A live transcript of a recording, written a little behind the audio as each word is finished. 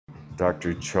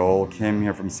Dr. Joel Kim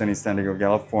here from sunny San Diego,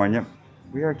 California.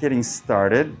 We are getting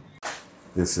started.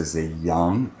 This is a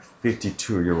young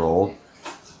 52-year-old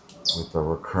with a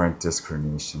recurrent disc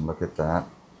herniation. Look at that.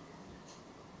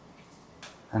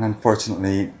 And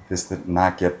unfortunately, this did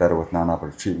not get better with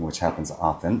non-operative treatment, which happens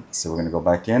often. So we're going to go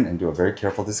back in and do a very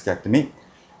careful discectomy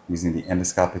using the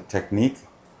endoscopic technique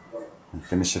and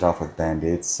finish it off with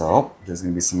Band-Aids. So there's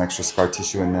going to be some extra scar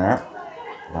tissue in there.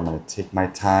 And I'm going to take my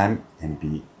time and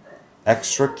be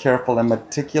extra careful and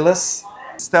meticulous.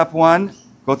 Step one,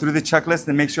 go through the checklist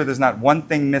and make sure there's not one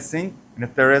thing missing. And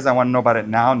if there is, I want to know about it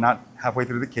now, not halfway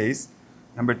through the case.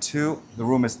 Number two, the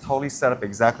room is totally set up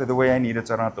exactly the way I need it,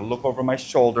 so I don't have to look over my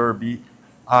shoulder or be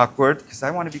awkward, because I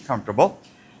want to be comfortable.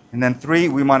 And then three,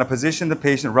 we want to position the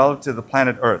patient relative to the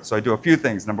planet Earth. So I do a few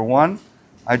things. Number one,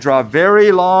 I draw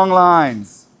very long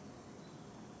lines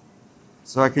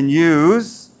so I can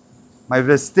use my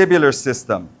vestibular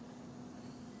system.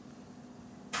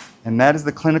 And that is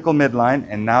the clinical midline.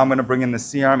 And now I'm going to bring in the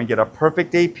C-arm and get a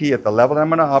perfect AP at the level that I'm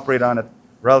going to operate on it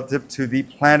relative to the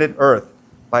planet Earth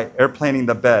by airplaning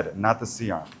the bed, not the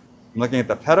C-arm. I'm looking at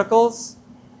the pedicles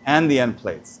and the end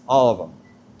plates, all of them.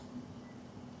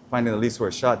 Finding the least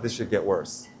worst shot, this should get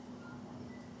worse.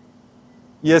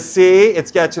 You see,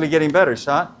 it's actually getting better,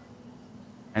 shot.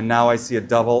 And now I see a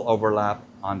double overlap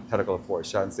on pedicle 4,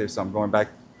 shot and save. So I'm going back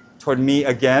toward me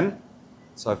again.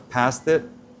 So I've passed it.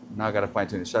 Now I got to fine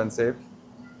tune it, shot and save.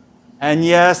 And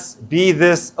yes, be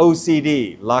this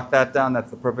OCD. Lock that down,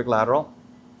 that's the perfect lateral.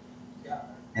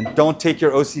 And don't take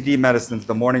your OCD medicines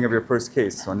the morning of your first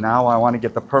case. So now I want to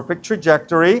get the perfect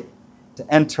trajectory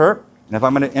to enter. And if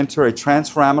I'm going to enter a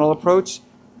transforaminal approach,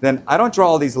 then I don't draw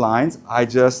all these lines. I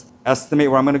just estimate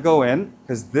where I'm going to go in,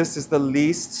 because this is the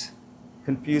least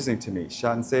confusing to me.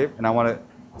 Shot and save. And I want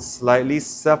to slightly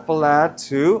cephalad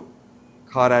to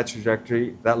caudal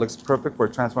trajectory. That looks perfect for a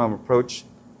transforaminal approach,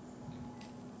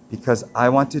 because I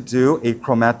want to do a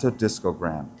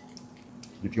chromatodiscogram.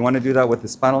 If you want to do that with the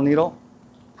spinal needle,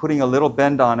 putting a little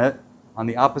bend on it on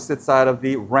the opposite side of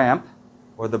the ramp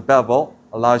or the bevel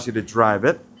allows you to drive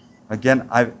it. Again,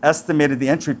 I've estimated the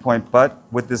entry point, but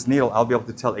with this needle, I'll be able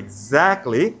to tell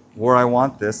exactly where I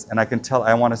want this, and I can tell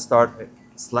I want to start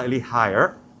slightly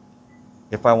higher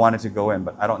if I wanted to go in,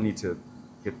 but I don't need to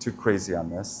get too crazy on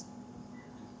this.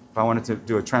 If I wanted to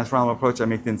do a transforaminal approach, I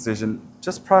make the incision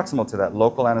just proximal to that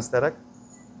local anesthetic.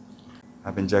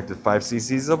 I've injected 5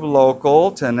 cc's of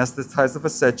local to anesthetize the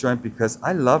facet joint because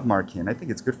I love Marquine. I think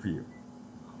it's good for you.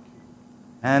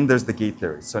 And there's the gate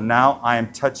theory. So now I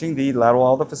am touching the lateral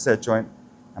wall of the facet joint.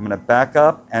 I'm going to back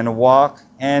up and walk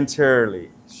anteriorly.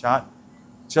 Shot.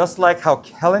 Just like how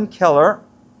Helen Keller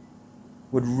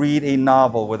would read a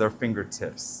novel with her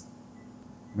fingertips.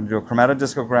 I'm going to do a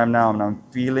chromatodiscogram now, and I'm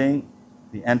feeling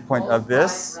the end point of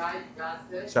this.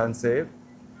 Shot and save.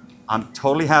 I'm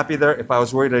totally happy there. If I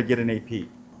was worried, I'd get an AP.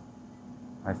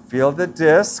 I feel the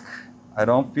disc. I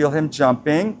don't feel him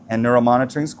jumping, and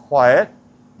neuromonitoring's quiet.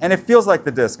 And it feels like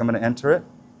the disc. I'm going to enter it.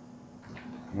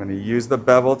 I'm going to use the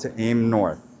bevel to aim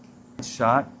north.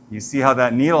 Shot. You see how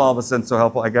that needle all of a sudden is so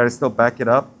helpful. I got to still back it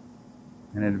up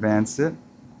and advance it.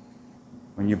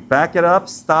 When you back it up,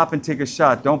 stop and take a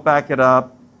shot. Don't back it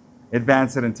up,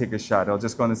 advance it and take a shot. It'll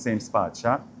just go in the same spot.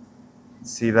 Shot.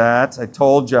 See that? I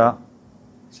told ya.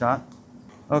 Shot.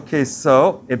 Okay,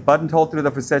 so it buttonholed through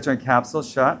the facet joint capsule.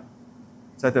 Shot.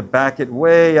 So I have to back it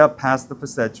way up past the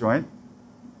facet joint.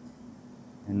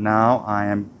 And now I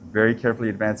am very carefully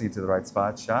advancing to the right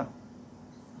spot. Shot.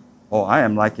 Oh, I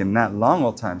am liking that long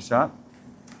old time. Shot.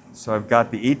 So I've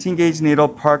got the 18 gauge needle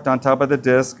parked on top of the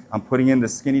disc. I'm putting in the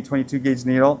skinny 22 gauge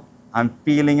needle. I'm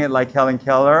feeling it like Helen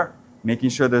Keller, making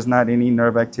sure there's not any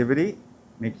nerve activity,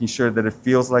 making sure that it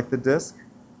feels like the disc.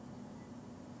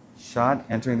 Shot,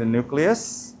 entering the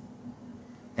nucleus.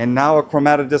 And now a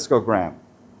chromatodiscogram.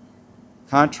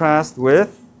 Contrast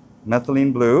with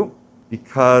methylene blue,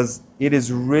 because it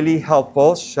is really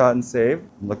helpful, shot and save.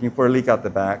 I'm looking for a leak out the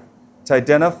back, to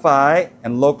identify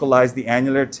and localize the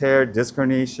annular tear, disc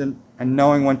herniation, and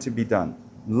knowing when to be done.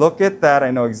 Look at that.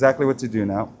 I know exactly what to do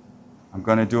now. I'm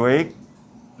going to do a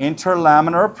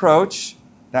interlaminar approach.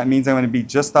 That means I'm going to be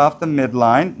just off the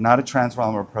midline, not a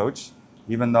transforaminal approach.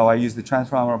 Even though I use the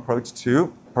transforaminal approach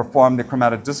to perform the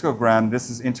chromatodiscogram, this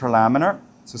is interlaminar.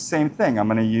 So same thing. I'm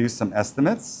going to use some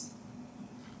estimates.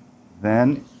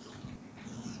 Then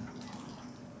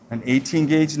an 18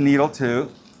 gauge needle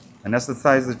to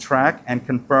anesthetize the track and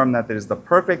confirm that it is the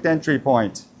perfect entry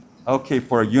point. Okay,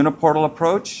 for a uniportal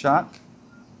approach, shot.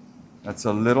 That's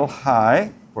a little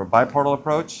high. For a biportal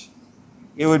approach,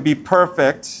 it would be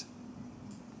perfect.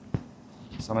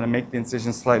 So I'm going to make the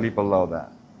incision slightly below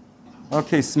that.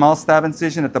 Okay, small stab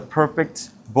incision at the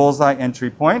perfect bullseye entry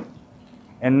point.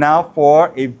 And now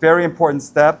for a very important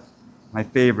step, my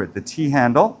favorite, the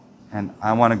T-handle. And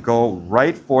I want to go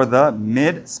right for the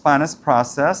mid-spinous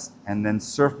process and then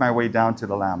surf my way down to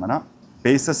the lamina.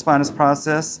 Base of spinous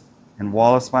process and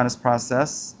wall of spinous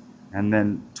process, and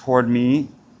then toward me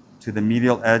to the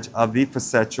medial edge of the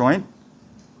facet joint.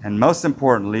 And most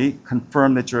importantly,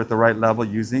 confirm that you're at the right level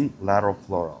using lateral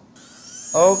fluoro.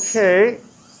 Okay,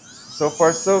 so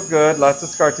far so good. Lots of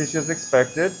scar tissue as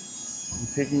expected. I'm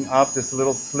picking up this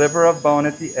little sliver of bone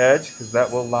at the edge because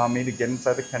that will allow me to get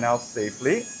inside the canal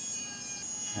safely.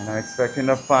 And I'm expecting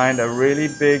to find a really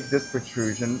big disc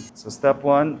protrusion. So step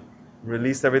one,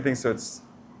 release everything so it's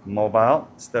mobile.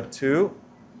 Step two,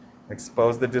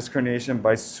 expose the disc herniation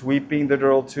by sweeping the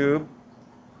dural tube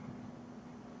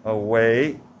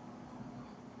away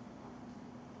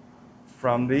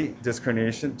from the disc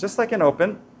herniation, just like an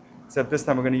open, except this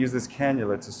time we're going to use this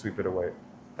cannula to sweep it away.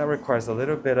 That requires a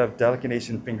little bit of delicate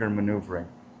finger maneuvering.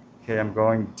 Okay, I'm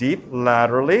going deep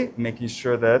laterally, making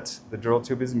sure that the dural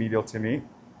tube is medial to me.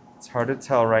 It's hard to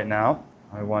tell right now.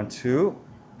 I want to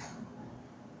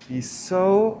be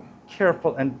so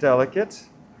careful and delicate.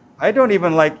 I don't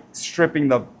even like stripping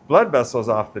the blood vessels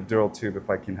off the dural tube if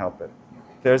I can help it.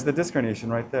 There's the disc herniation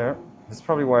right there. That's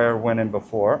probably why I went in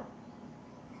before.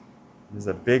 There's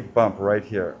a big bump right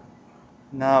here.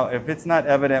 Now, if it's not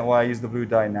evident why I use the blue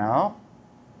dye now,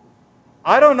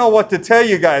 I don't know what to tell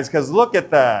you guys, because look at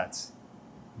that.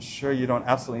 I'm sure you don't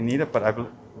absolutely need it, but I've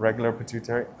regular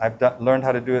pituitary. I've learned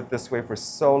how to do it this way for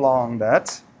so long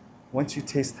that once you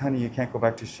taste honey, you can't go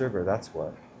back to sugar. That's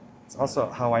what. It's also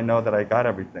how I know that I got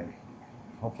everything.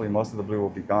 Hopefully most of the blue will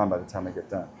be gone by the time I get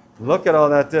done. Look at all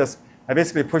that disc. I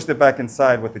basically pushed it back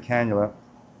inside with the cannula.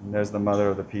 And there's the mother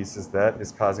of the pieces that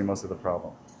is causing most of the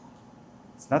problem.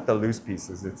 It's not the loose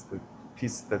pieces, it's the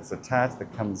piece that's attached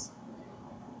that comes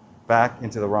back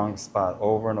into the wrong spot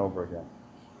over and over again.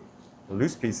 The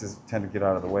loose pieces tend to get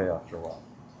out of the way after a while.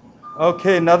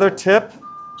 Okay, another tip.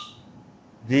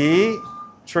 The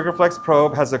TriggerFlex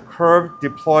probe has a curved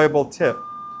deployable tip.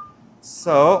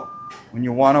 So when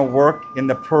you want to work in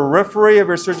the periphery of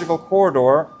your surgical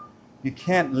corridor, you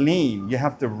can't lean. You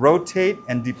have to rotate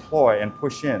and deploy and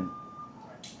push in.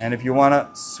 And if you want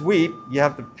to sweep, you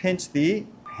have to pinch the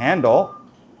handle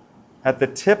at the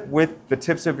tip with the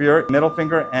tips of your middle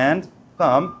finger and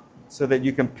thumb so that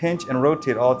you can pinch and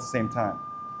rotate all at the same time.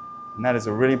 And that is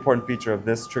a really important feature of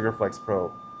this TriggerFlex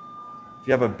probe. If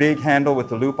you have a big handle with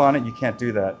the loop on it, you can't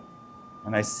do that.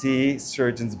 And I see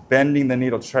surgeons bending the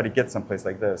needle to try to get someplace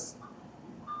like this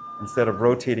instead of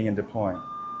rotating and deploying,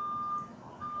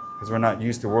 because we're not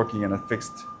used to working in a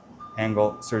fixed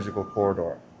angle surgical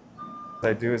corridor. What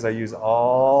I do is I use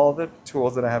all the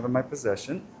tools that I have in my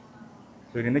possession,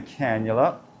 including the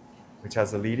cannula, which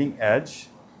has a leading edge,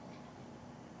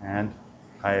 and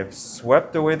I have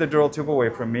swept away the dural tube away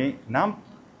from me. Now I'm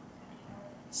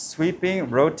sweeping,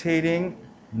 rotating,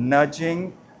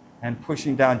 nudging, and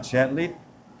pushing down gently.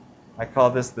 I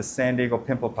call this the San Diego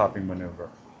pimple popping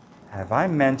maneuver. Have I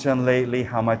mentioned lately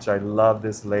how much I love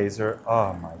this laser?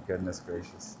 Oh my goodness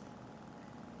gracious.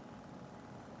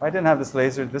 If I didn't have this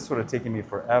laser, this would have taken me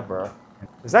forever.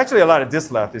 There's actually a lot of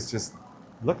disc left. It's just,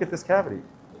 look at this cavity.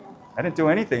 I didn't do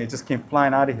anything. It just came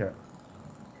flying out of here.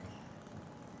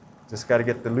 Just got to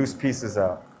get the loose pieces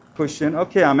out. Push in.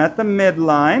 Okay, I'm at the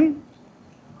midline.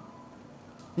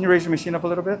 Can you raise your machine up a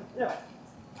little bit? Yeah.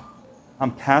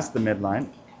 I'm past the midline.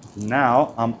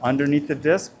 Now I'm underneath the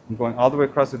disc. I'm going all the way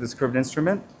across with this curved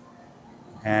instrument.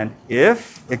 And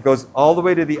if it goes all the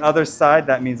way to the other side,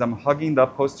 that means I'm hugging the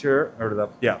posterior, or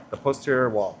the posterior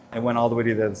wall. It went all the way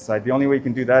to the other side. The only way you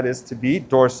can do that is to be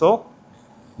dorsal.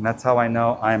 And that's how I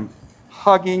know I'm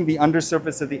hugging the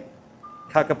undersurface of the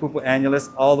kakapupu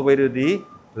annulus all the way to the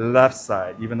left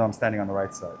side, even though I'm standing on the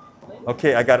right side.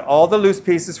 Okay, I got all the loose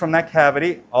pieces from that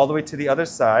cavity all the way to the other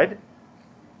side.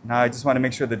 Now I just want to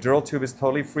make sure the dural tube is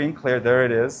totally free and clear. There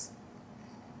it is.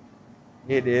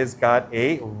 It is got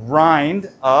a rind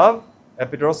of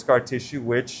epidural scar tissue,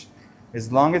 which,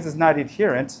 as long as it's not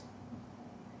adherent,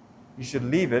 you should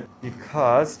leave it,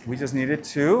 because we just need it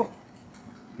to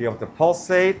be able to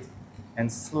pulsate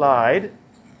and slide.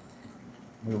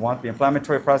 We want the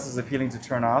inflammatory process of healing to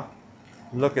turn off.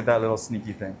 Look at that little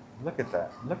sneaky thing. Look at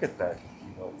that. Look at that.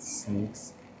 Little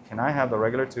sneaks. Can I have the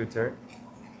regular tutor?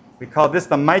 We call this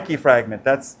the Mikey fragment.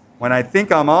 That's when I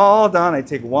think I'm all done, I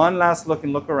take one last look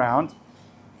and look around,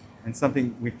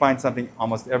 and we find something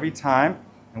almost every time,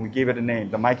 and we gave it a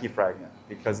name, the Mikey fragment,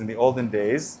 because in the olden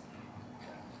days,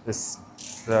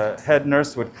 the head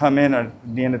nurse would come in at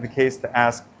the end of the case to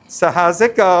ask, so how's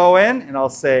it going? And I'll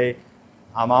say,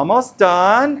 I'm almost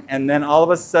done. And then all of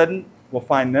a sudden, we'll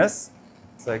find this.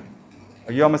 It's like,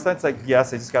 are you almost done? It's like,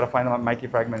 yes, I just got to find the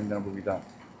microfragment and then we'll be done.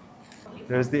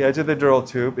 There's the edge of the dural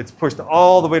tube. It's pushed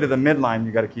all the way to the midline,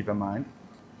 you got to keep in mind.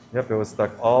 Yep, it was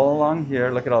stuck all along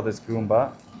here. Look at all this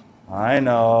Goomba. I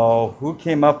know. Who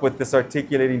came up with this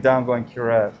articulating downgoing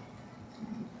curette?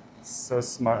 So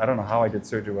smart. I don't know how I did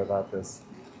surgery without this.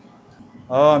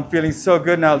 Oh, I'm feeling so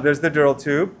good now. There's the dural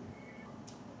tube.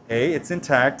 A, it's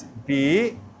intact. B,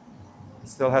 it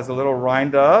still has a little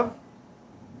rind of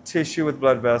tissue with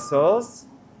blood vessels.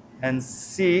 And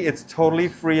C, it's totally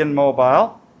free and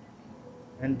mobile.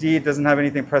 And D, it doesn't have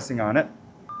anything pressing on it.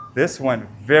 This went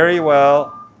very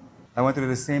well. I went through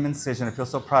the same incision. I feel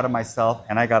so proud of myself.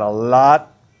 And I got a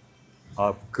lot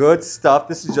of good stuff.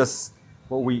 This is just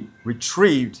what we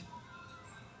retrieved.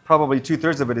 Probably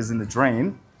 2/3 of it is in the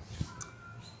drain.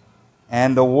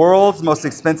 And the world's most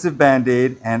expensive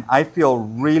Band-Aid. And I feel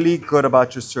really good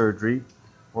about your surgery.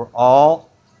 We're all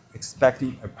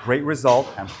expecting a great result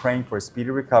and praying for a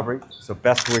speedy recovery. So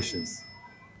best wishes.